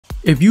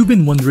If you've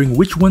been wondering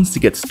which ones to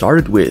get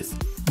started with,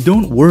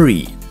 don't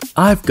worry,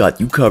 I've got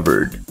you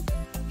covered.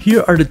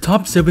 Here are the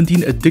top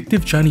 17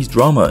 addictive Chinese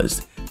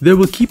dramas that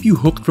will keep you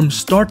hooked from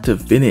start to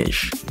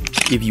finish.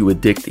 If you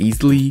addict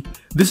easily,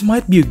 this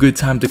might be a good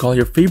time to call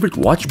your favorite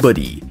watch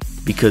buddy,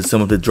 because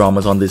some of the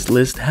dramas on this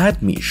list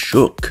had me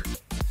shook.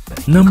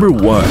 Number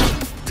 1.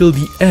 Till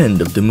the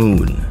End of the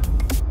Moon.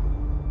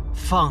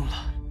 放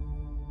了。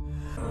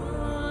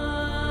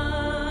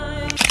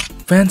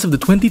 Fans of the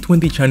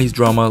 2020 Chinese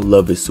drama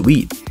Love is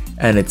Sweet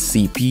and its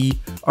CP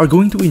are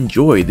going to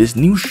enjoy this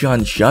new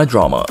Xianxia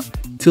drama,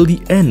 Till the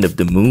End of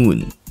the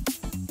Moon.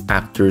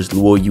 Actors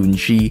Luo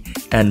Yunxi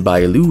and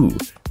Bai Lu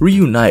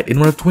reunite in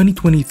one of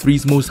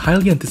 2023's most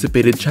highly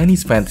anticipated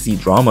Chinese fantasy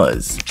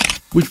dramas,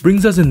 which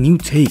brings us a new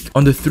take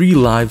on the 3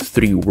 lives,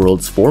 3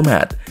 worlds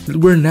format that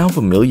we're now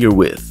familiar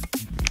with.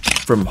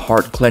 From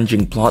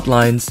heart-clenching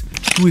plotlines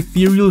to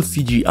ethereal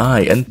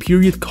CGI and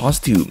period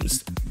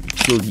costumes,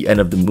 Till the End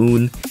of the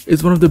Moon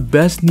is one of the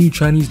best new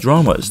Chinese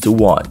dramas to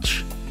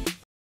watch.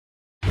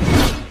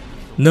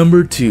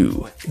 Number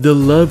 2. The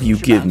Love You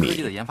Give Me.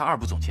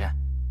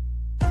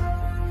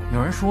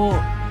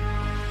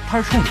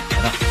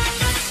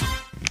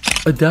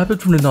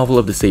 Adapted from the novel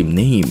of the same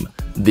name,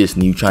 this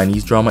new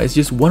Chinese drama is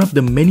just one of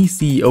the many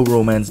CEO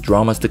romance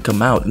dramas to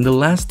come out in the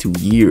last 2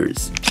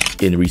 years.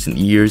 In recent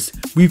years,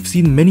 we've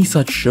seen many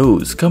such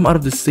shows come out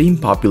of the same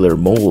popular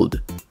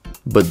mold.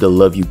 But The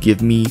Love You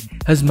Give Me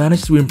has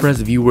managed to impress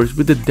viewers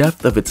with the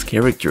depth of its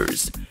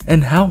characters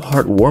and how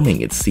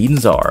heartwarming its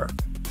scenes are.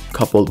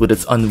 Coupled with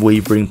its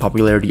unwavering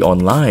popularity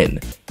online,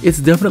 it's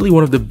definitely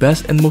one of the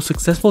best and most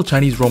successful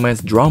Chinese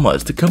romance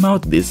dramas to come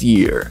out this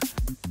year.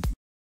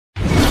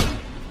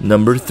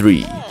 Number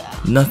 3.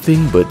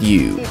 Nothing But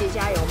You.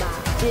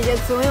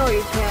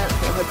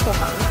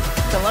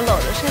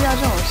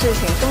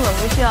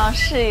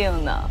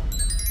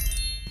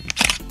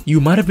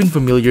 You might have been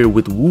familiar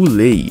with Wu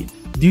Lei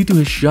due to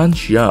his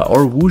Xianxia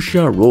or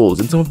wuxia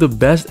roles in some of the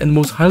best and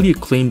most highly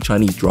acclaimed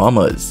Chinese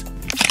dramas,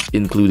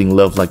 including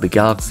Love Like the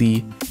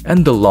Galaxy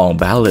and The Long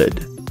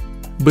Ballad.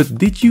 But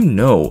did you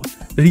know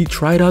that he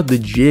tried out the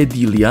Jie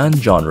Di Lian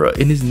genre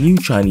in his new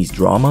Chinese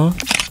drama?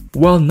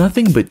 While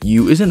Nothing But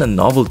You isn't a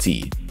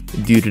novelty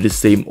due to the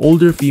same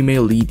older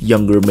female lead,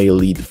 younger male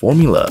lead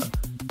formula,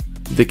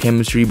 the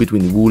chemistry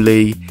between Wu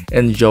Lei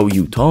and Zhao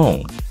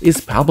Yutong is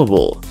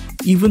palpable,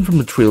 even from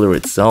the trailer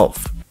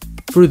itself.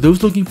 For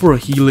those looking for a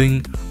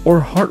healing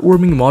or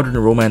heartwarming modern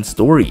romance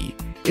story,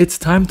 it's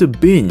time to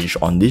binge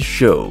on this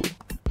show.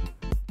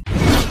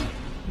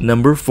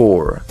 Number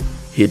 4.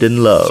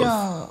 Hidden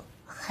Love.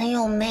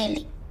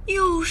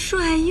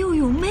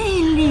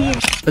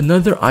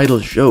 Another idol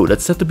show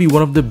that's set to be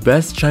one of the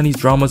best Chinese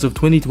dramas of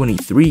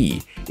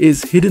 2023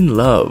 is Hidden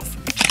Love,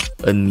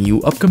 a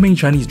new upcoming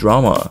Chinese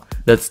drama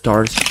that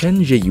stars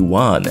Chen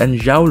Zheyuan and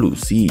Zhao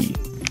Luxi.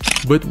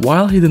 But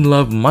while Hidden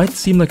Love might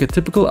seem like a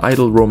typical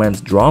idol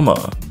romance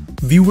drama,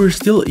 viewers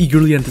still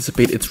eagerly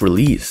anticipate its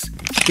release.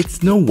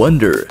 It's no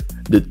wonder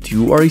the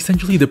two are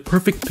essentially the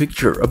perfect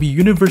picture of a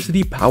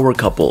university power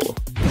couple.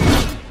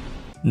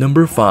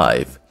 Number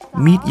 5.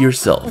 Meet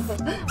Yourself.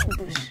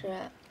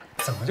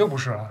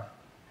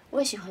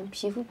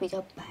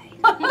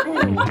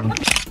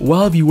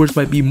 While viewers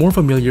might be more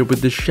familiar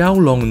with the Xiao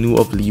Longnu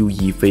of Liu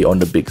Yifei on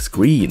the big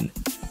screen,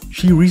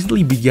 she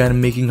recently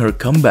began making her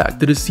comeback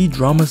to the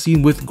C-drama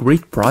scene with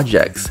great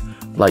projects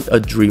like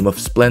A Dream of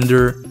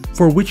Splendor,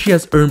 for which she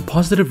has earned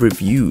positive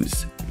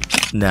reviews.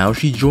 Now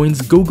she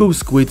joins Go-Go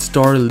Squid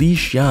star Li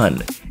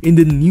Xian in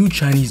the new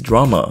Chinese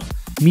drama,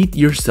 Meet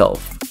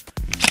Yourself.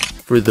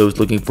 For those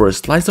looking for a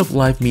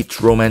slice-of-life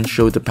meets romance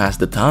show to pass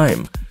the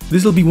time,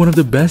 this will be one of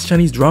the best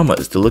Chinese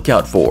dramas to look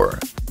out for.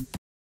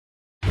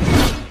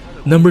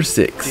 Number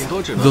 6.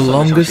 The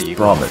Longest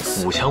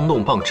Promise.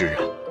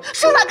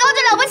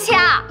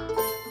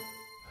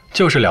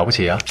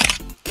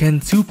 Can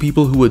two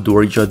people who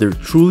adore each other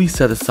truly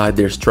set aside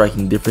their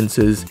striking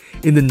differences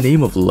in the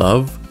name of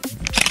love?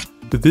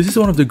 This is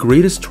one of the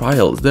greatest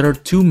trials that our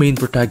two main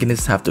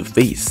protagonists have to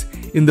face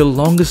in The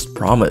Longest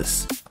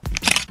Promise.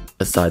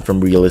 Aside from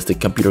realistic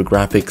computer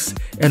graphics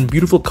and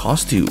beautiful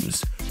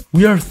costumes,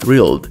 we are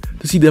thrilled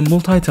to see the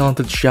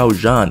multi-talented Xiao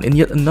Zhan in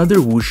yet another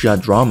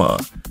wuxia drama,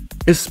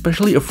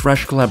 especially a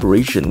fresh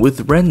collaboration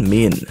with Ren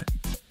Min.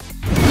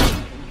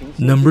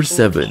 Number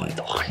 7.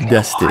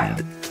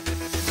 Destined.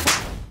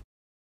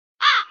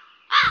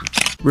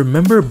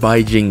 Remember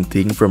Bai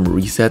Jingting from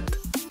Reset?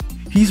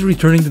 He's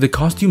returning to the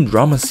costume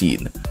drama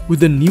scene with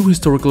the new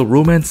historical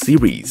romance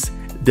series,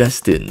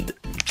 Destined.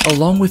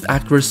 Along with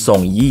actress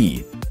Song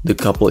Yi, the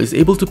couple is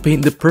able to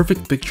paint the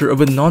perfect picture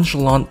of a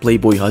nonchalant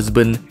playboy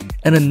husband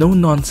and a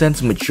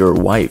no-nonsense mature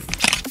wife.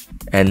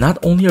 And not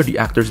only are the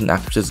actors and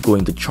actresses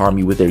going to charm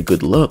you with their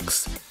good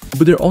looks,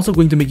 but they're also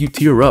going to make you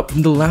tear up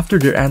from the laughter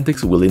their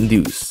antics will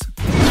induce.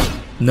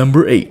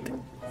 Number 8.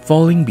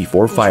 Falling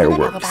Before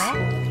Fireworks.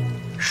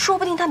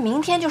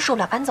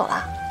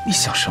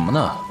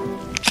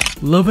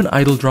 Love an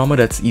idol drama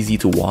that's easy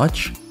to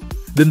watch?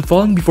 Then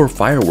Falling Before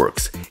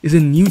Fireworks is a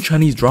new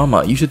Chinese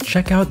drama you should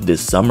check out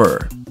this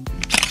summer.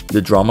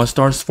 The drama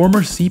stars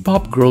former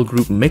C-pop girl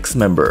group Mix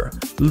member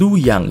Lu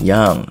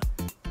Yang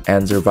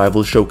and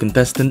survival show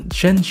contestant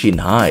Chen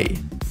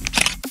Xinhai.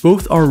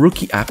 Both are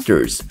rookie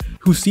actors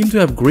who seem to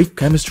have great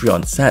chemistry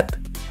on set.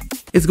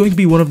 It's going to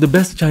be one of the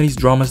best Chinese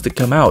dramas to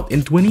come out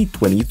in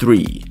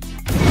 2023.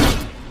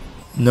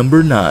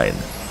 Number 9.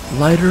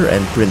 Lighter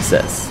and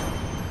Princess.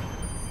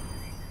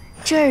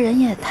 这人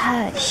也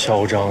太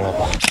嚣张了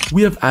吧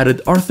We have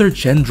added Arthur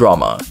Chen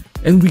drama,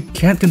 and we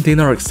can't contain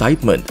our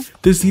excitement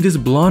to see this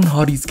blonde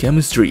hottie's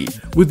chemistry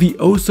with the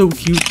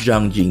oh-so-cute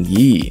Zhang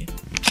Jingyi.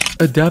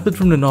 Adapted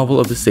from the novel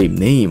of the same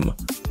name,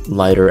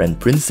 Lighter and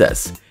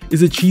Princess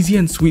is a cheesy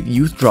and sweet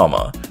youth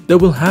drama that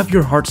will have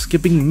your heart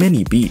skipping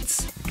many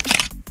beats.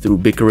 Through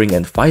bickering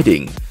and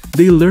fighting,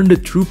 they learn the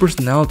true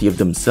personality of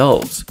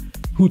themselves,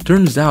 who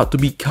turns out to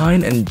be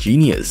kind and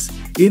genius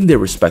in their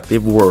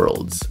respective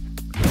worlds.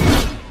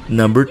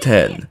 Number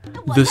 10.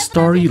 The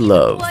Starry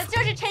Love. 我就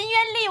是沉冤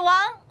力王。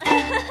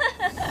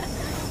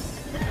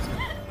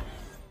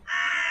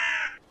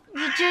你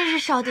真是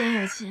少点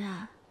友情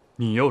啊！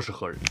你又是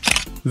何人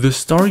The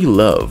Starry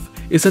Love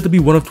is said to be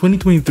one of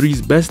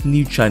 2023's best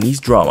new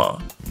Chinese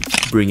drama,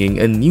 bringing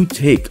a new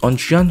take on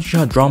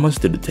xianxia dramas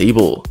to the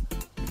table.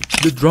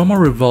 The drama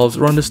revolves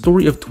around the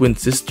story of twin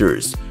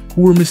sisters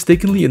who were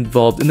mistakenly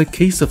involved in a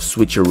case of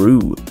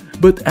switcheroo,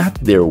 but at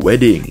their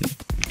wedding.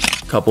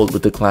 Coupled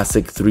with the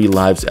classic three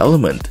lives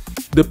element,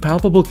 the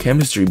palpable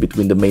chemistry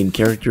between the main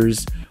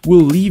characters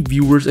will leave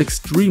viewers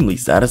extremely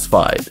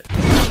satisfied.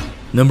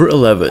 Number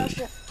 11.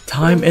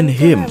 Time and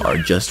Him Are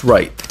Just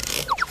Right.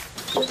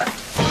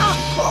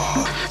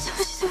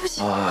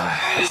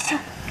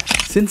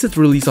 Since its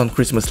release on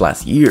Christmas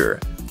last year,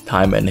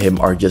 Time and Him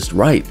Are Just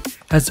Right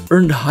has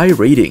earned high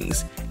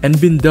ratings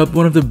and been dubbed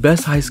one of the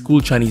best high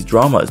school Chinese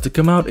dramas to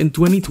come out in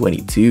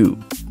 2022.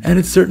 And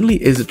it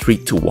certainly is a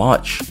treat to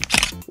watch.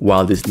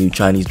 While this new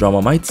Chinese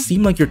drama might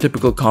seem like your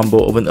typical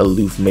combo of an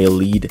aloof male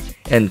lead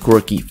and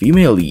quirky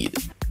female lead,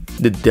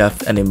 the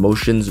depth and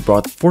emotions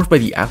brought forth by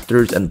the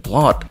actors and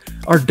plot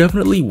are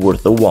definitely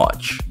worth a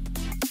watch.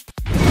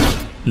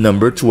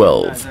 Number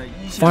 12.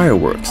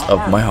 Fireworks of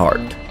My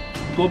Heart.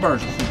 多半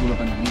是付出了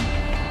本能力。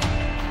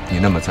你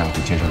那么在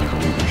乎肩上那个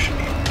微根石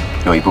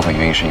力，有一部分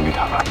原因是因为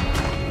他吧。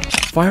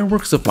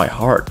Fireworks of My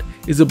Heart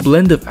is a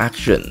blend of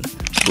action,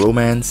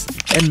 romance,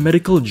 and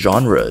medical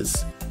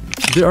genres.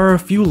 There are a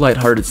few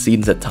lighthearted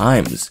scenes at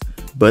times,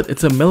 but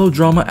it's a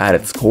melodrama at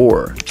its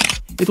core.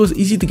 It was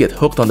easy to get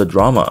hooked on the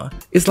drama.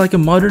 It's like a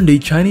modern-day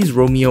Chinese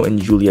Romeo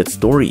and Juliet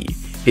story,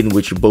 in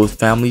which both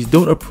families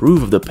don't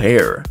approve of the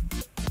pair.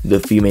 The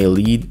female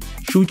lead,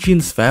 Shu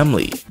Qin's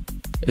family,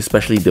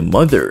 especially the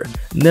mother,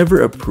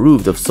 never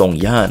approved of Song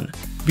Yan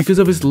because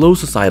of his low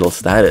societal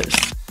status.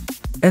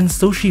 And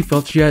so she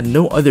felt she had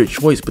no other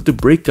choice but to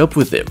break up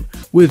with him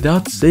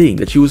without saying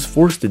that she was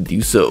forced to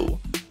do so.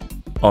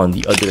 On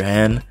the other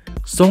hand,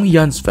 Song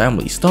Yan's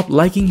family stopped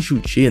liking Shu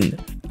Qin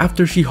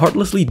after she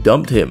heartlessly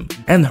dumped him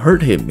and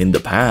hurt him in the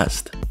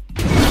past.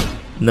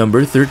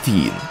 Number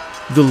 13.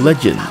 The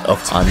Legend of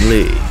An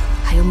Lei.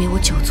 还有灭我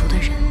九族的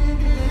人，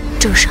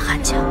正是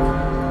韩家。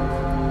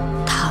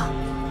他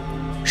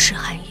是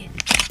韩爷。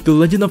 The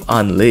Legend of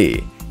An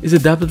Lei is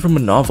adapted from a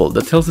novel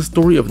that tells the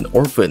story of an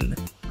orphan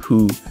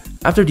who,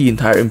 after the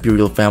entire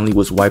imperial family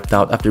was wiped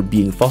out after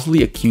being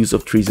falsely accused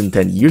of treason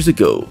 10 years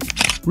ago,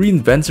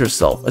 reinvents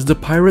herself as the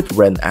pirate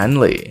Ren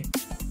Anlei.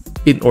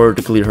 In order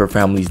to clear her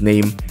family's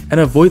name and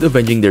avoid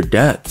avenging their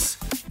deaths,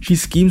 she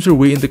schemes her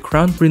way into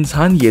Crown Prince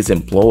Han Ye's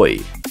employ.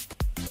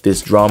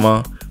 This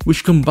drama,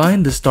 which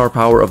combined the star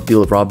power of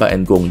Dilraba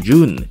and Gong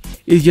Jun,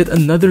 is yet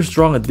another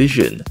strong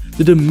addition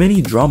to the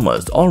many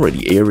dramas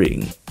already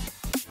airing.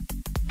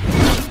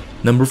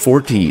 Number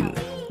 14.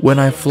 When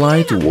I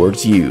Fly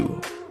Towards You.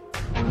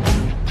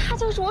 他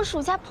就是我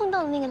暑假碰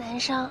到的那个男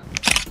生。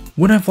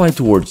 When I Fly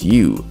Towards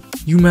You,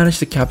 you manage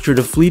to capture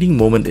the fleeting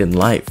moment in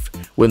life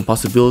when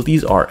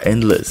possibilities are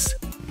endless.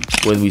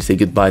 When we say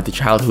goodbye to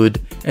childhood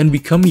and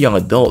become young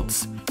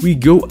adults, we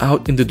go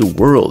out into the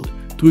world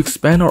to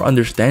expand our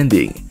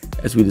understanding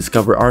as we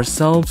discover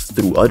ourselves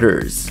through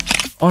others.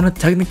 On a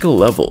technical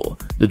level,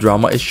 the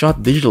drama is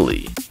shot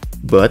digitally,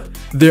 but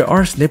there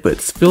are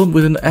snippets filmed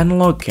with an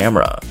analog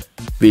camera,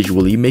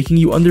 visually making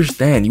you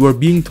understand you are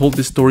being told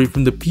the story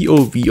from the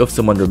POV of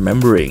someone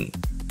remembering.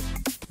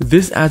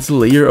 This adds a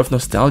layer of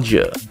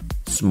nostalgia,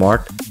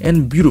 smart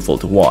and beautiful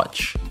to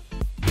watch.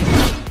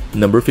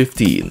 Number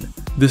 15.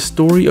 The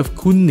Story of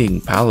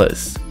Kunning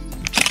Palace.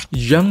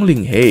 Zhang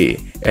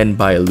Linghe and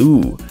Bai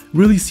Lu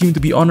really seem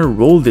to be on a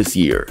roll this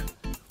year,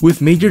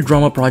 with major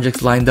drama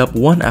projects lined up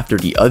one after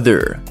the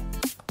other.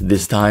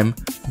 This time,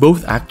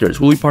 both actors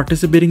will be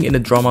participating in a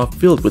drama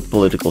filled with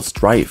political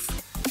strife,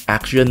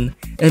 action,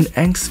 and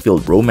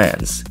angst-filled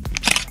romance.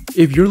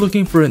 If you're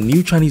looking for a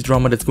new Chinese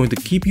drama that's going to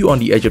keep you on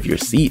the edge of your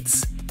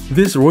seats,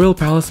 this Royal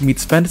Palace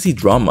meets fantasy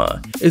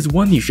drama is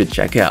one you should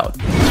check out.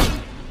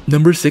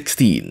 Number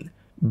 16.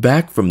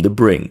 Back from the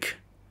Brink.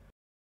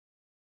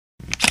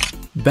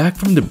 Back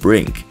from the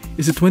Brink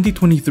is a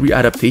 2023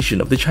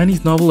 adaptation of the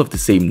Chinese novel of the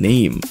same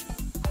name,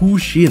 Hu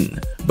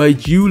Xin by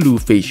Jiu Lu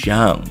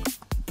Feixiang.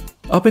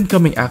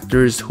 Up-and-coming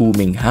actors Hu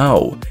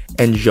Minghao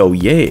and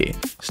Zhou Ye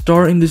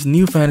star in this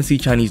new fantasy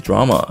Chinese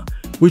drama,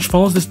 which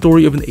follows the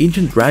story of an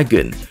ancient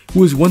dragon who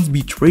was once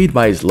betrayed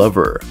by his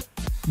lover.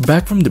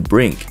 Back from the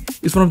Brink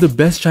is one of the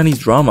best Chinese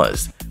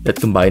dramas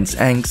that combines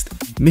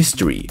angst,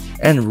 mystery,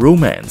 and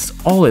romance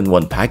all in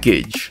one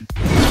package.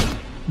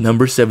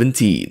 Number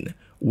 17.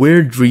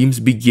 Where Dreams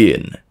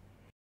Begin.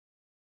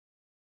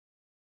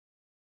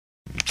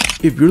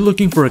 If you're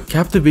looking for a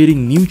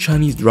captivating new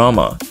Chinese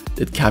drama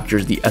that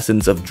captures the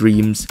essence of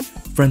dreams,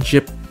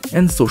 friendship,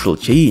 and social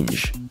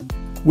change,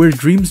 Where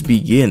Dreams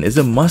Begin is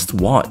a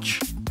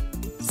must-watch.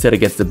 Set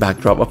against the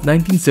backdrop of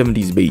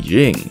 1970s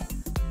Beijing,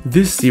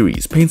 this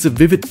series paints a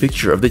vivid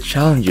picture of the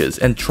challenges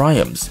and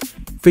triumphs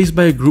faced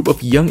by a group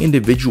of young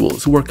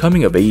individuals who are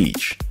coming of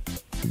age.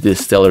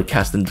 This stellar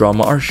cast and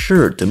drama are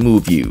sure to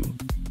move you.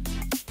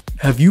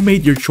 Have you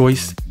made your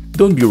choice?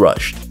 Don't be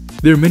rushed.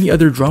 There are many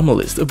other drama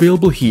lists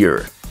available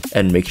here,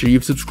 and make sure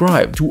you've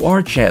subscribed to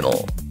our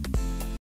channel.